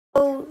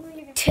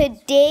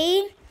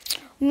Today,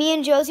 me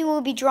and Josie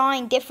will be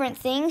drawing different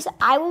things.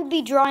 I will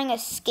be drawing a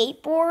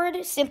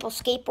skateboard, simple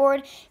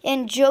skateboard,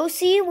 and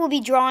Josie will be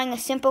drawing a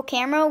simple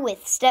camera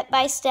with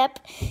step-by-step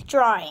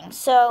drawing.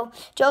 So,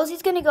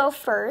 Josie's going to go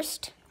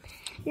first.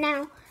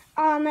 Now,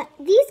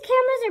 these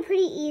cameras are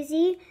pretty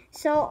easy.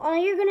 So, all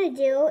you're going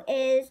to do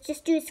is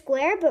just do a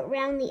square, but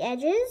round the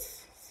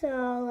edges.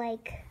 So,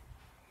 like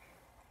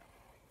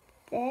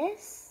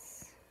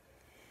this.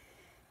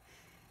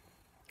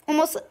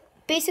 Almost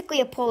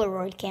basically a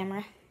Polaroid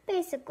camera.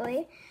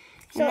 Basically.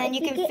 So and then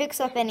you can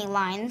fix up any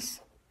lines.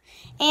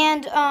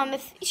 And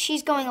if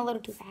she's going a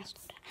little too fast,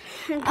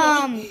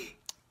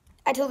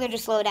 I told her to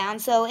slow down.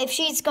 So if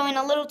she's going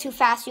a little too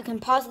fast, you can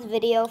pause the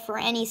video for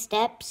any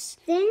steps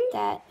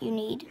that you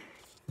need.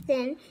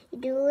 Then you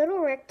do a little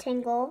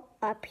rectangle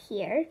up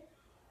here.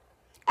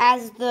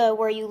 As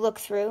where you look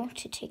through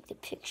to take the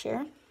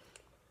picture.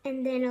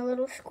 And then a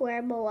little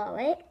square below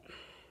it.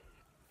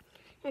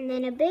 And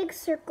then a big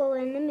circle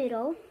in the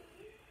middle.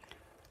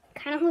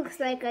 Kind of looks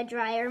like a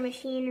dryer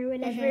machine or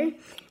whatever.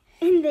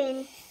 And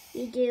then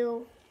you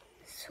do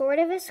sort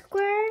of a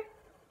square,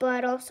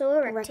 but also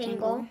a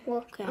rectangle.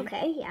 Well,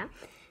 okay, yeah.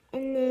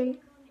 And then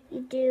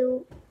you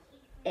do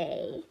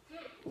a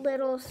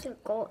little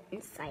circle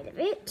inside of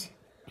it.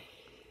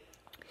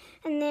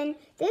 And then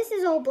this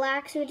is all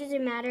black, so it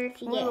doesn't matter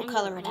if you get any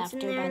color it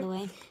after, by the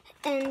way.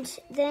 And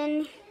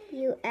then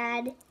you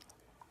add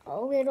a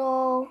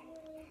little,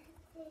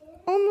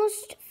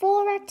 almost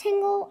full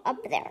rectangle up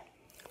there.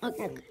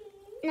 Okay.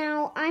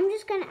 Now, I'm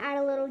just going to add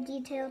a little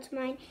detail to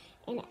mine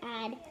and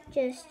add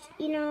just,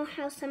 you know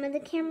how some of the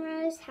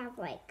cameras have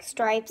like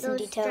stripes and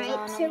details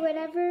stripes on them. or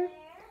whatever?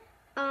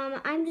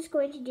 I'm just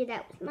going to do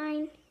that with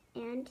mine.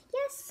 And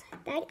yes,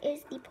 that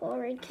is the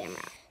Polaroid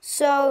camera.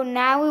 So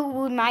now it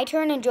will be my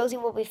turn and Josie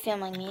will be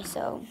filming me.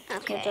 So,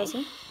 okay, here,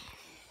 Josie.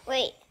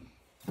 Wait.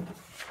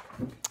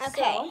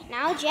 Okay, so,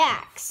 now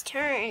Jack's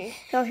turn.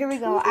 So here we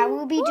go. I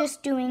will be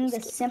just doing the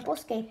simple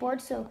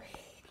skateboard. So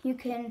you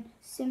can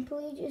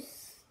simply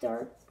just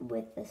start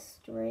with a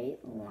straight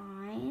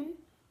line.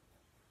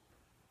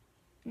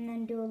 And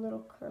then do a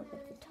little curve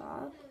at the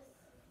top.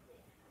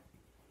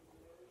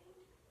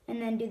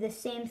 And then do the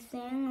same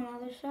thing on the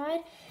other side.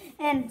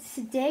 And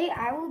today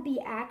I will be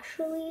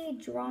actually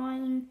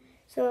drawing,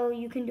 so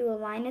you can do a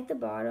line at the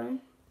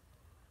bottom.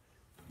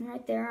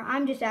 Right there.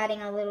 I'm just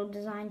adding a little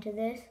design to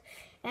this.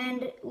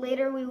 And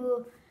later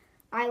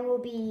I will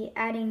be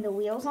adding the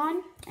wheels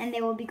on, and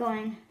they will be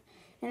going.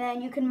 And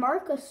then you can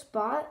mark a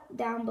spot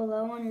down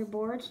below on your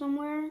board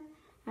somewhere.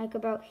 Like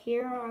about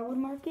here, I would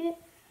mark it.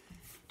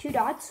 2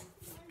 dots.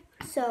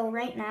 So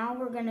right now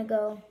we're going to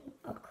go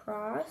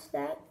across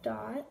that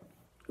dot.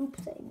 Oops,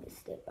 I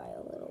missed it by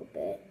a little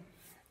bit.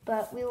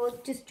 But we will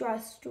just draw a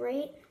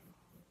straight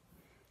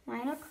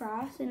line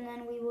across, and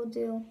then we will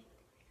do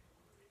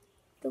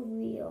the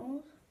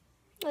wheels.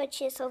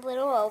 Which is a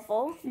little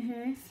oval.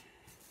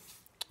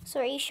 So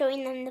are you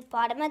showing them the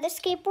bottom of the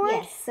skateboard?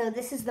 Yes, so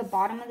this is the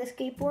bottom of the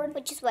skateboard.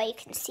 Which is why you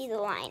can see the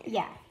line.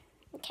 Yeah.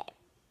 Okay.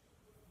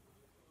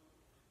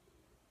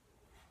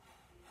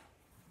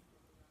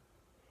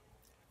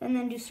 And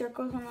then do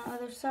circles on the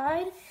other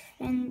side.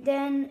 And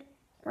then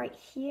right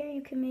here,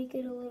 you can make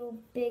it a little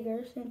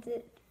bigger since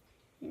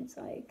it's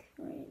like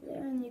right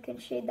there, and you can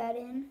shade that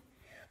in.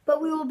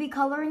 But we will be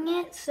coloring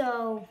it,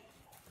 so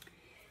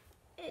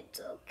it's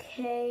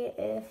okay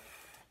if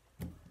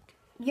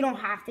you don't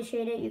have to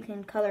shade it. You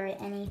can color it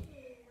any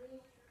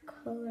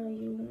color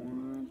you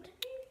want.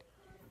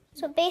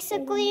 So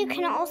basically, you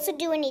can also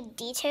do any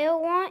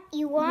detail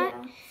you want.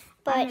 Yeah.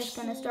 But I'm just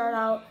gonna start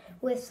out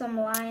with some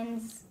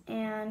lines,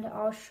 and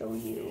I'll show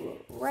you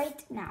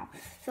right now.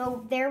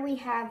 So there we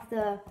have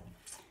the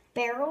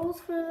barrels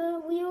for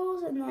the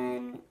wheels, and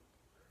then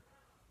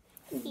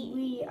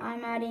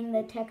I'm adding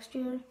the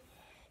texture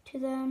to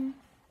them.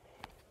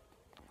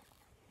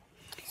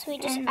 So we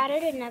just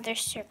added another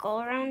circle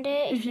around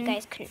it, if you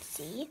guys couldn't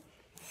see.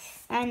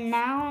 And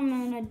now I'm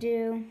gonna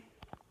do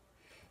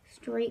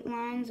straight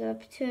lines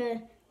up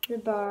to the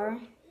bar.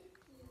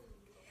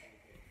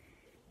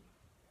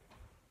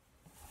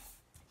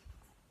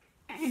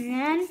 And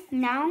then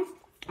now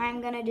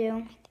I'm gonna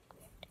do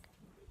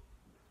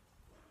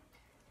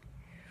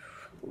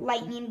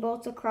lightning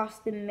bolts across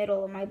the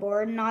middle of my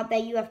board. Not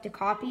that you have to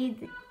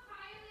copy.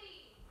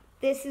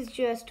 This is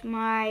just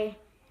my...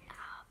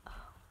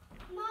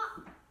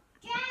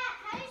 Jack,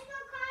 how do you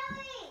spell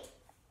Kylie?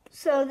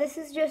 So this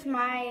is just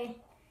my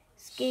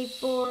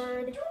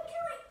skateboard.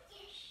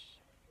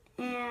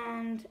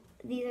 And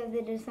these are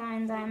the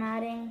designs I'm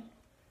adding.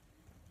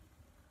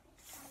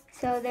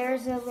 So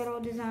there's a little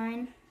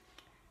design.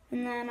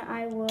 And then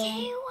I will...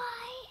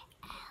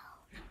 K-Y-L.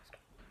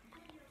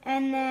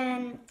 And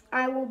then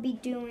I will be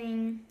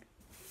doing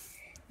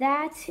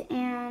that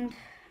and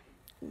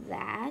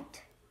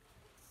that.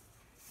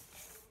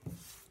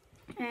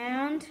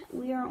 And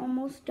we are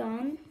almost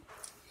done.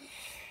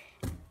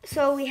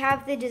 So we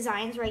have the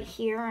designs right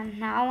here, and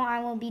now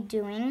I will be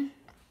doing...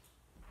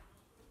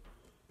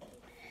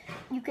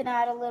 You can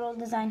add a little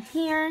design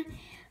here,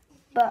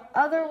 but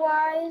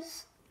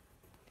otherwise,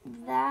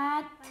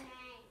 that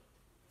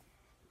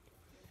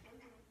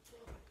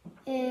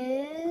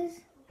is,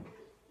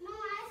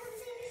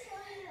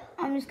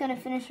 I'm just gonna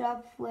finish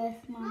up with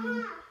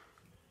my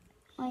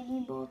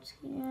lightning bolts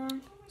here.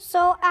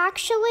 So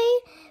actually,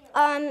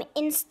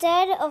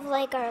 instead of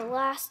like our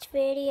last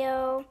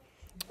video,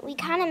 we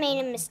kind of made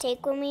a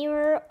mistake when we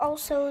were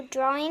also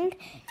drawing,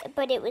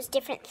 but it was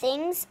different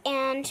things.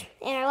 And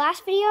in our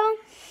last video,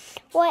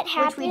 what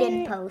happened? Which we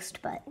didn't post,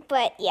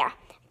 But yeah.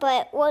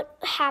 But what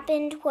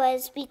happened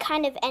was we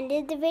kind of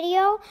ended the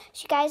video,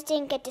 so you guys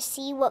didn't get to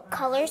see what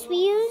colors we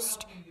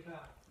used.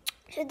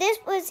 So this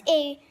is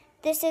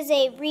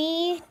a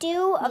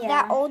redo of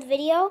that old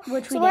video.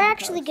 Which so we're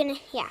actually gonna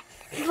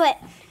but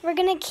we're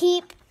gonna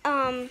keep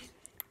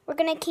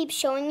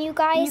showing you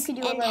guys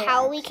You and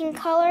how we can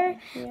color.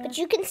 Yeah. But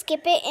you can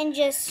skip it and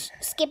just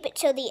skip it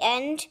till the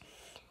end.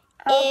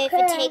 If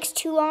it takes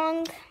too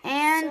long.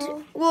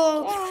 And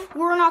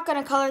we're not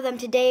gonna color them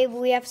today.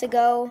 We have to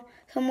go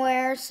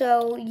somewhere,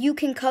 so you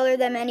can color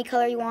them any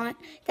color you want.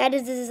 That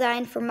is the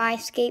design for my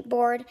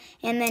skateboard.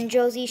 And then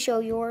Josie, show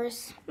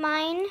yours.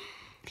 Mine.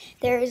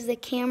 There is the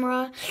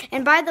camera.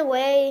 And by the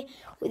way,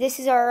 this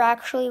is our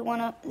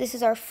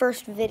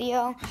first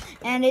video,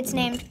 and it's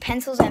named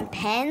Pencils and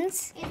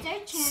Pens. It's our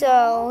channel.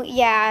 So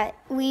yeah,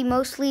 we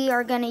mostly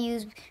are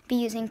gonna be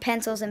using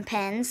pencils and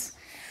pens.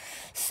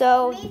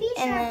 So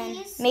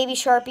maybe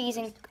Sharpies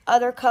and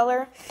other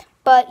color.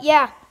 But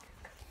yeah,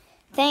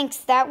 thanks.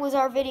 That was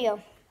our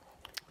video.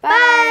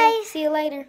 Bye. See you later.